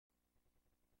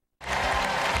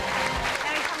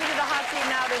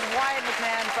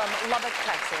McMahon from Lubbock,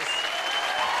 Texas.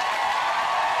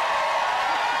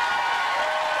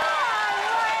 Hi,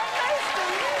 Wyatt. Nice to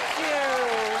meet you.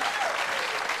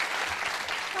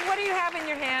 And what do you have in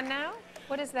your hand now?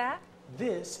 What is that?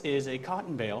 This is a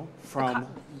cotton bale from,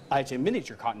 it's a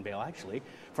miniature cotton bale actually,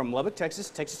 from Lubbock, Texas,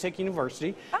 Texas Tech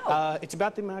University. Oh. It's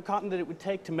about the amount of cotton that it would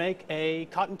take to make a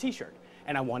cotton t-shirt,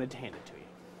 and I wanted to hand it to you.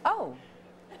 Oh,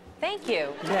 thank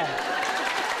you. Yeah.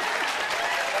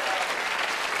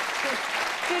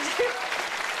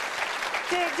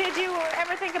 Did you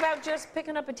ever think about just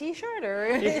picking up a t-shirt,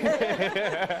 or?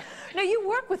 No, you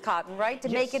work with cotton, right, to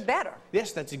make it better.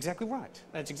 Yes, that's exactly right.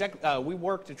 That's exactly, we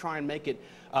work to try and make it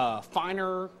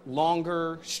finer,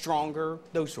 longer, stronger,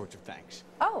 those sorts of things.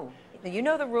 Oh, you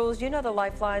know the rules, you know the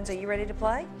lifelines. Are you ready to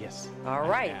play? Yes. All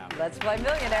right, let's play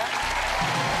Millionaire.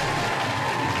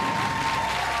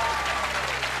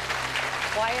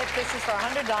 Wyatt, this is for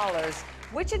 $100.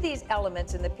 Which of these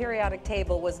elements in the periodic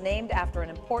table was named after an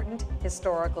important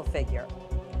historical figure?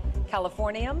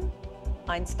 Californium,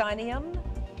 Einsteinium,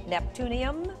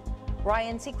 Neptunium,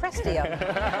 Ryan-Seacrestium.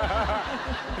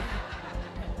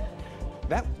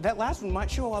 That last one might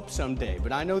show up someday,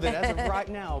 but I know that as of right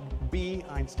now, B.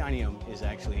 Einsteinium is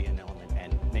actually an element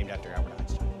and named after Albert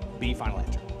Einstein. B, final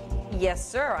answer. Yes,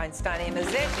 sir. Einsteinium is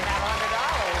it. You have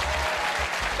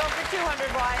 $100. Go for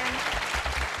 $200, Ryan.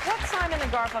 What Simon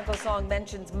and Garfunkel song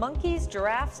mentions monkeys,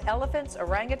 giraffes, elephants,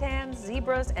 orangutans,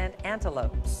 zebras, and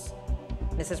antelopes?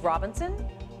 Mrs. Robinson,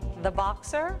 The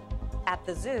Boxer, At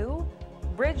the Zoo,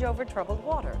 Bridge Over Troubled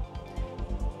Water.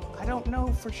 I don't know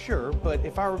for sure, but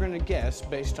if I were going to guess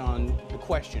based on the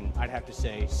question, I'd have to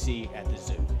say C, At the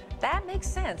Zoo. That makes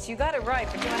sense. You got it right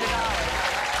for $200.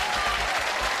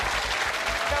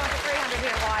 Going for $300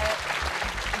 here, Wyatt.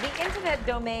 The internet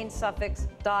domain suffix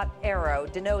 .aro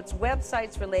denotes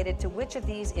websites related to which of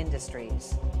these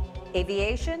industries?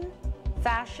 Aviation,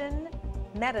 fashion,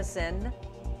 medicine,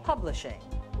 publishing.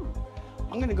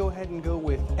 I'm going to go ahead and go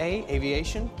with A,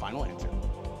 aviation, final answer.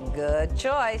 Good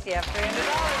choice. You have $300, Wyatt.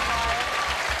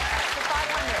 For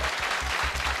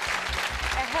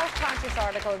 $500. A health-conscious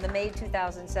article in the May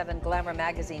 2007 Glamour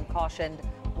magazine cautioned,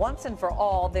 once and for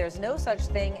all, there's no such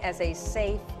thing as a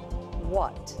safe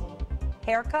what?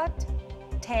 Haircut,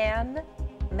 tan,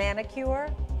 manicure,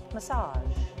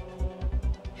 massage.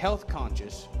 Health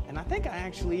conscious, and I think I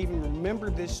actually even remember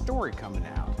this story coming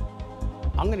out.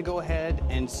 I'm going to go ahead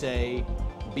and say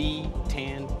B,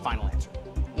 tan, final answer.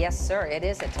 Yes, sir, it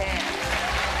is a tan.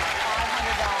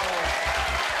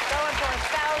 $500. Going for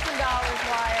 $1,000,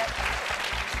 Wyatt.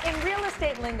 In real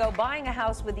estate lingo, buying a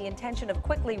house with the intention of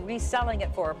quickly reselling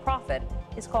it for a profit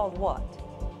is called what?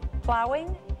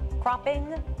 Plowing,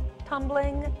 cropping,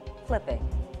 tumbling, flipping.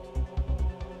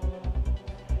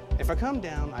 If I come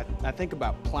down, I think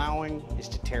about plowing is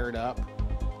to tear it up,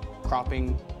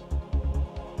 cropping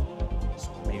is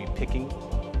maybe picking,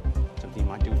 something you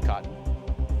might do with cotton,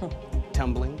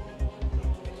 tumbling.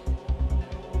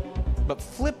 But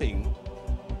flipping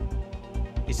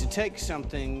is to take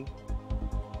something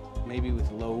maybe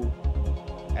with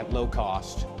at low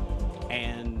cost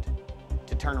and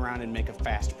to turn around and make a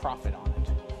fast profit on it.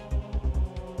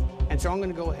 And so I'm going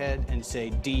to go ahead and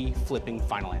say D, flipping,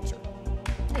 final answer.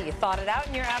 You thought it out,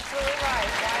 and you're absolutely right.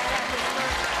 Wyatt has his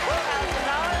first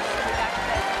 $4,000. We'll be back to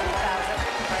that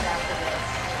 $2,000 right after this.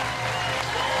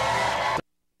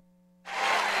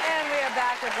 And we are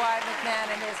back with Wyatt McMahon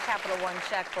and his Capital One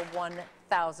check for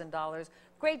 $1,000.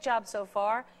 Great job so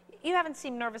far. You haven't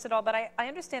seemed nervous at all, but I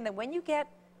understand that when you get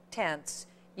tense,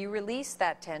 you release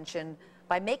that tension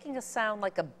by making a sound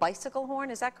like a bicycle horn.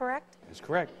 Is that correct? That's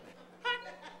correct.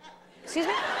 Excuse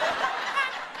me?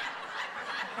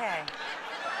 Okay.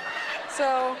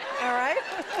 So, all right.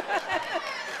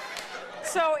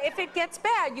 So if it gets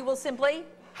bad, you will simply...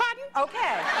 Okay, all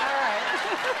right.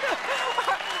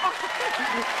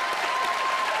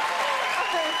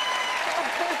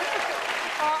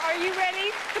 Are you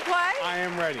ready to play? I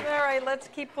am ready. All right, let's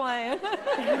keep playing.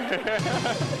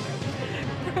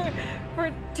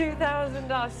 For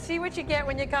 $2,000. See what you get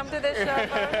when you come to this show,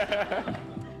 folks?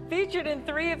 Featured in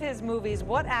 3 of his movies,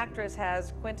 what actress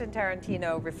has Quentin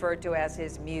Tarantino referred to as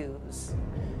his muse?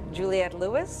 Juliette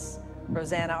Lewis,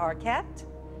 Rosanna Arquette,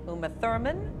 Uma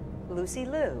Thurman, Lucy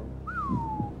Liu.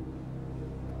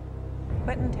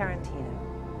 Quentin Tarantino.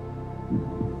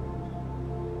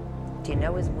 Do you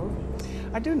know his movies?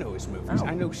 I do know his movies. Oh.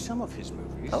 I know some of his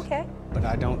movies. Okay. But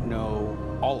I don't know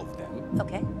all of them.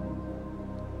 Okay.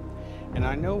 And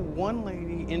I know one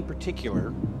lady in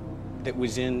particular that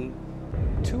was in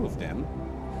 2 of them,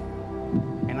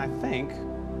 and I think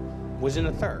was in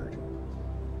a 3rd.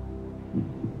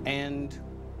 And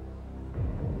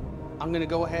I'm going to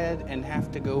go ahead and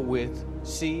have to go with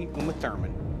C, Uma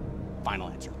Thurman. Final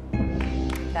answer.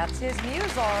 That's his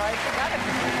muse, all right. You got it for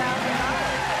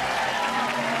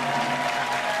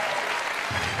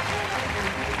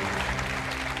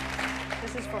 $2,000.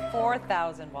 This is for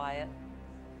 $4,000, Wyatt.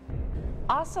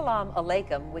 Assalamu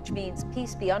alaikum, which means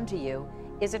peace be unto you,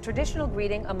 is a traditional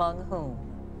greeting among whom?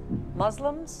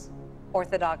 Muslims,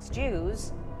 Orthodox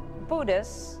Jews,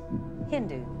 Buddhists,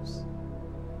 Hindus.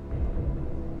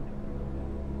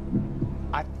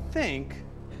 I think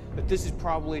that this is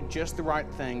probably just the right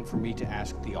thing for me to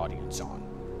ask the audience on.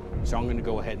 So I'm going to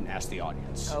go ahead and ask the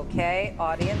audience. Okay,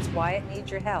 audience, Wyatt needs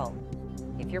your help.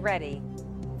 If you're ready,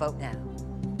 vote now.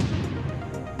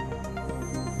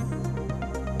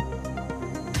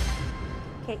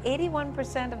 Okay,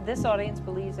 81% of this audience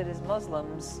believes it is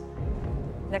Muslims.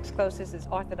 Next closest is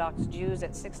Orthodox Jews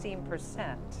at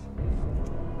 16%.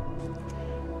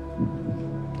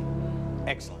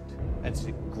 Excellent. That's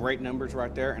great numbers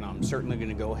right there, and I'm certainly going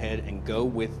to go ahead and go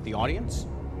with the audience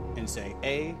and say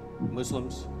A,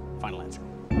 Muslims, final answer.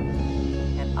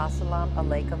 And assalamu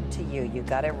alaikum to you. You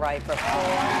got it right for $4,000.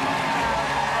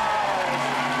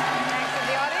 Thanks to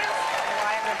the audience.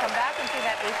 Wyatt will come back and see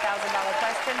that $8,000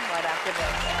 question right after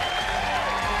this.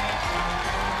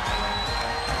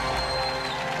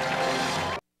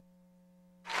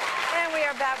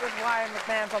 Back with Wyatt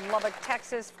McMahon from Lubbock,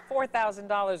 Texas.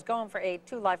 $4,000 going for 8.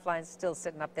 2 lifelines still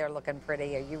sitting up there looking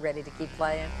pretty. Are you ready to keep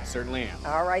playing? I certainly am.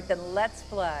 All right, then let's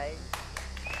play.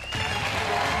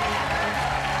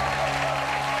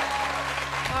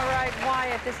 All right,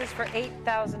 Wyatt, this is for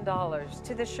 $8,000.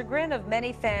 To the chagrin of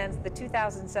many fans, the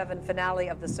 2007 finale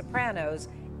of The Sopranos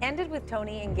ended with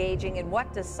Tony engaging in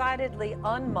what decidedly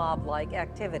un-mob-like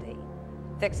activity?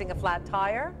 Fixing a flat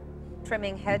tire?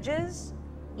 Trimming hedges?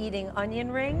 Eating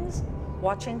onion rings,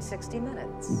 watching 60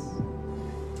 Minutes.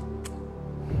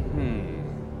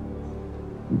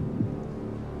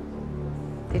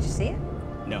 Did you see it?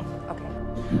 No. Okay.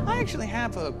 I actually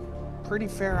have a pretty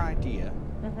fair idea.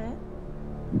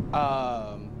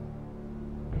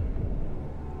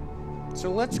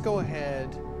 So let's go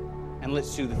ahead and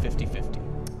let's do the 50-50.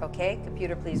 Okay,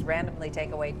 computer, please randomly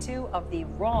take away 2 of the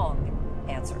wrong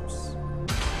answers.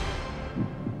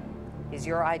 Is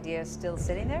your idea still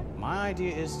sitting there? My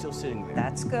idea is still sitting there.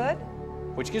 That's good.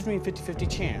 Which gives me a 50-50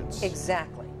 chance.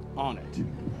 Exactly. On it.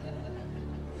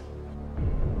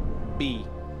 B,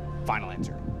 final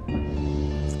answer.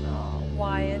 Oh,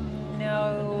 Wyatt,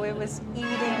 no, it was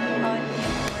eating onion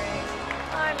rings.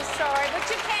 I'm sorry, but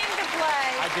you came to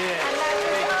play. I did. And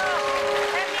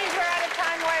that means we're out of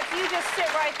time, Wyatt. You just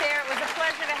sit right there. It was a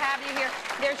pleasure to have you here.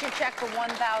 There's your check for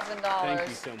 $1,000. Thank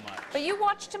you so much. But you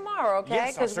watch tomorrow, okay? Yes,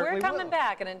 I Because we're certainly coming will.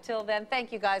 back. And until then,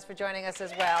 thank you guys for joining us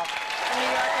as well. From New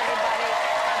York.